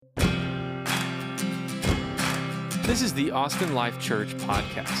This is the Austin Life Church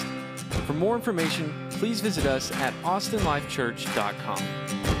podcast. For more information, please visit us at austinlifechurch.com.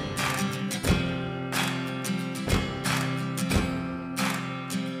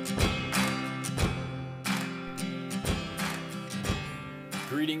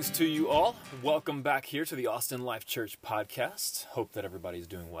 Greetings to you all. Welcome back here to the Austin Life Church podcast. Hope that everybody's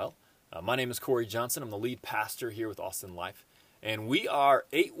doing well. My name is Corey Johnson. I'm the lead pastor here with Austin Life. And we are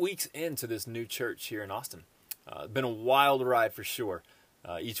 8 weeks into this new church here in Austin. It's been a wild ride for sure.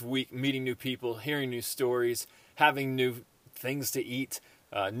 Each week meeting new people, hearing new stories, having new things to eat,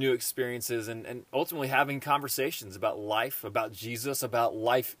 new experiences, and ultimately having conversations about life, about Jesus, about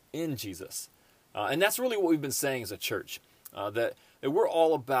life in Jesus. And that's really what we've been saying as a church, that we're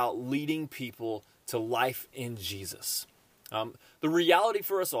all about leading people to life in Jesus. The reality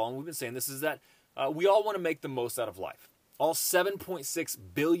for us all, and we've been saying this, is that we all want to make the most out of life. All 7.6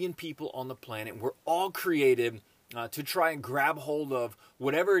 billion people on the planet, we're all created to try and grab hold of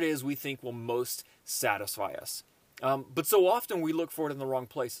whatever it is we think will most satisfy us. But so often we look for it in the wrong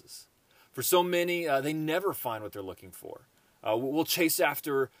places. For so many, they never find what they're looking for. We'll chase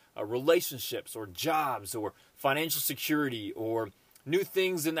after relationships or jobs or financial security or new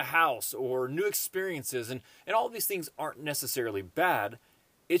things in the house or new experiences. And all of these things aren't necessarily bad.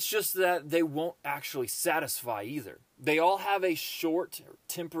 It's just that they won't actually satisfy either. They all have a short,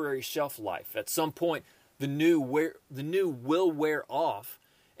 temporary shelf life. At some point, the new will wear off,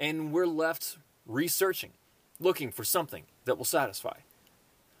 and we're left researching, looking for something that will satisfy.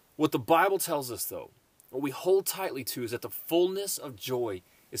 What the Bible tells us, though, what we hold tightly to, is that the fullness of joy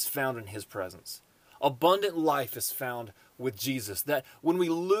is found in His presence. Abundant life is found with Jesus. That when we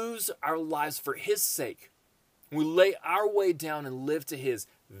lose our lives for His sake, we lay our way down and live to His,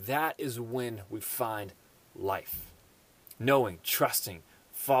 that is when we find life. Knowing, trusting,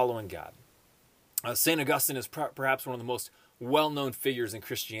 following God. St. Augustine is perhaps one of the most well-known figures in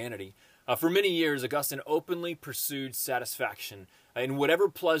Christianity. For many years, Augustine openly pursued satisfaction in whatever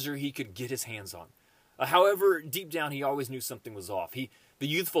pleasure he could get his hands on. However, deep down, he always knew something was off. The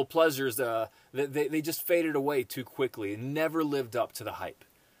youthful pleasures, they just faded away too quickly and never lived up to the hype.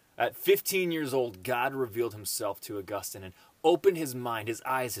 At 15 years old, God revealed Himself to Augustine and opened his mind, his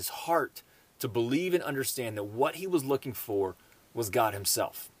eyes, his heart to believe and understand that what he was looking for was God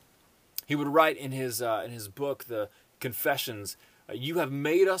Himself. He would write in his book, the Confessions, "You have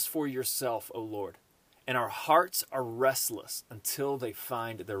made us for yourself, O Lord, and our hearts are restless until they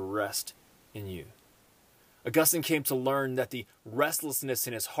find their rest in you." Augustine came to learn that the restlessness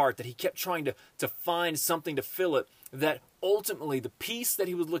in his heart, that he kept trying to find something to fill it, that ultimately the peace that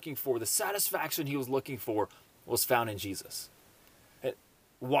he was looking for, the satisfaction he was looking for, was found in Jesus.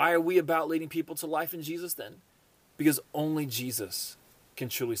 Why are we about leading people to life in Jesus then? Because only Jesus can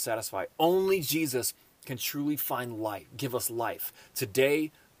truly satisfy. Only Jesus can truly find life, give us life,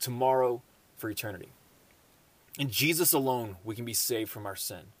 today, tomorrow, for eternity. In Jesus alone, we can be saved from our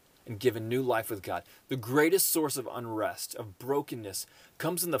sin and given new life with God. The greatest source of unrest, of brokenness,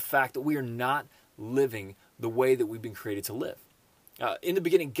 comes in the fact that we are not living the way that we've been created to live. In the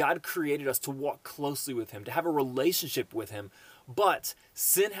beginning, God created us to walk closely with Him, to have a relationship with Him, but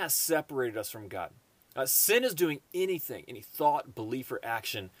sin has separated us from God. Sin is doing anything, any thought, belief, or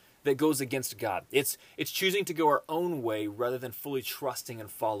action that goes against God. It's choosing to go our own way rather than fully trusting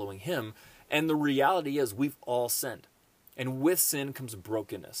and following Him. And the reality is we've all sinned. And with sin comes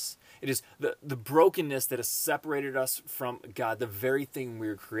brokenness. It is the brokenness that has separated us from God, the very thing we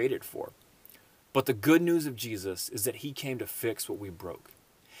were created for. But the good news of Jesus is that He came to fix what we broke.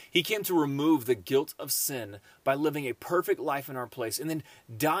 He came to remove the guilt of sin by living a perfect life in our place and then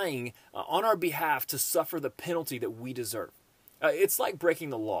dying on our behalf to suffer the penalty that we deserve. It's like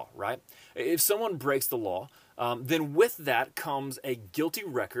breaking the law, right? If someone breaks the law, then with that comes a guilty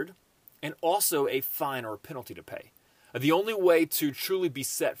record and also a fine or a penalty to pay. The only way to truly be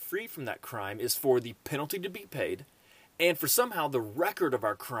set free from that crime is for the penalty to be paid and for somehow the record of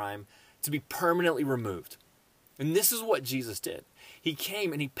our crime to be permanently removed. And this is what Jesus did. He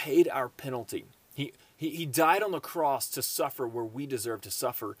came and He paid our penalty. He died on the cross to suffer where we deserve to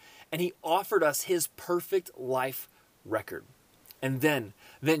suffer, and He offered us His perfect life record. And then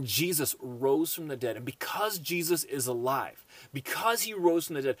Jesus rose from the dead. And because Jesus is alive, because He rose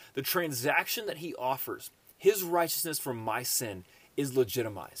from the dead, the transaction that He offers, His righteousness for my sin, is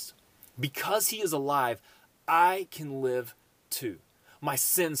legitimized. Because He is alive, I can live too. My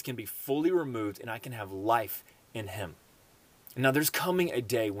sins can be fully removed and I can have life in Him. Now there's coming a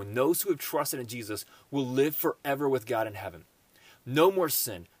day when those who have trusted in Jesus will live forever with God in heaven. No more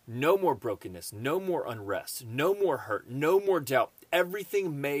sin, no more brokenness, no more unrest, no more hurt, no more doubt.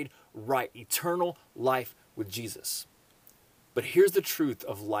 Everything made right. Eternal life with Jesus. But here's the truth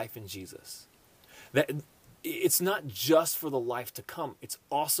of life in Jesus. That it's not just for the life to come, it's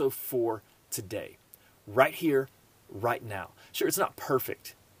also for today. Right here, right now. Sure, it's not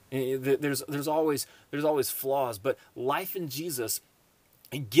perfect. There's always flaws, but life in Jesus,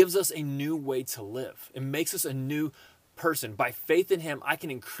 it gives us a new way to live. It makes us a new person. By faith in him, I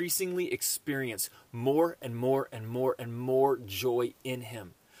can increasingly experience more and more and more and more joy in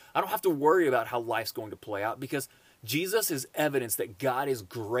him. I don't have to worry about how life's going to play out because Jesus is evidence that God is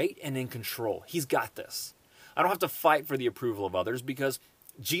great and in control. He's got this. I don't have to fight for the approval of others because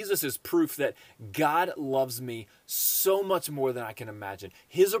Jesus is proof that God loves me so much more than I can imagine.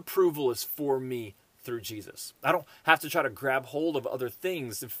 His approval is for me through Jesus. I don't have to try to grab hold of other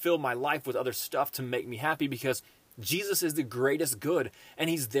things and fill my life with other stuff to make me happy because Jesus is the greatest good and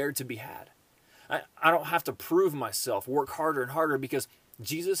he's there to be had. I don't have to prove myself, work harder and harder because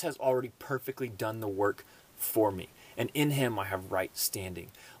Jesus has already perfectly done the work for me. And in him I have right standing.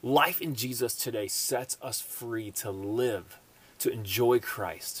 Life in Jesus today sets us free to live, to enjoy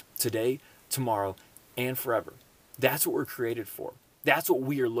Christ today, tomorrow, and forever. That's what we're created for. That's what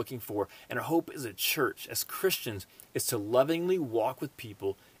we are looking for. And our hope as a church, as Christians, is to lovingly walk with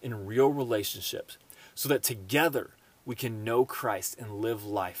people in real relationships so that together we can know Christ and live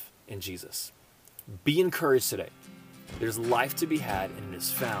life in Jesus. Be encouraged today. There's life to be had, and it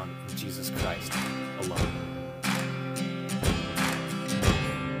is found in Jesus Christ alone.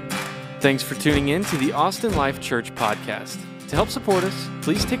 Thanks for tuning in to the Austin Life Church podcast. To help support us,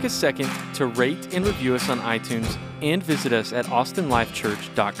 please take a second to rate and review us on iTunes and visit us at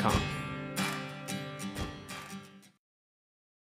austinlifechurch.com.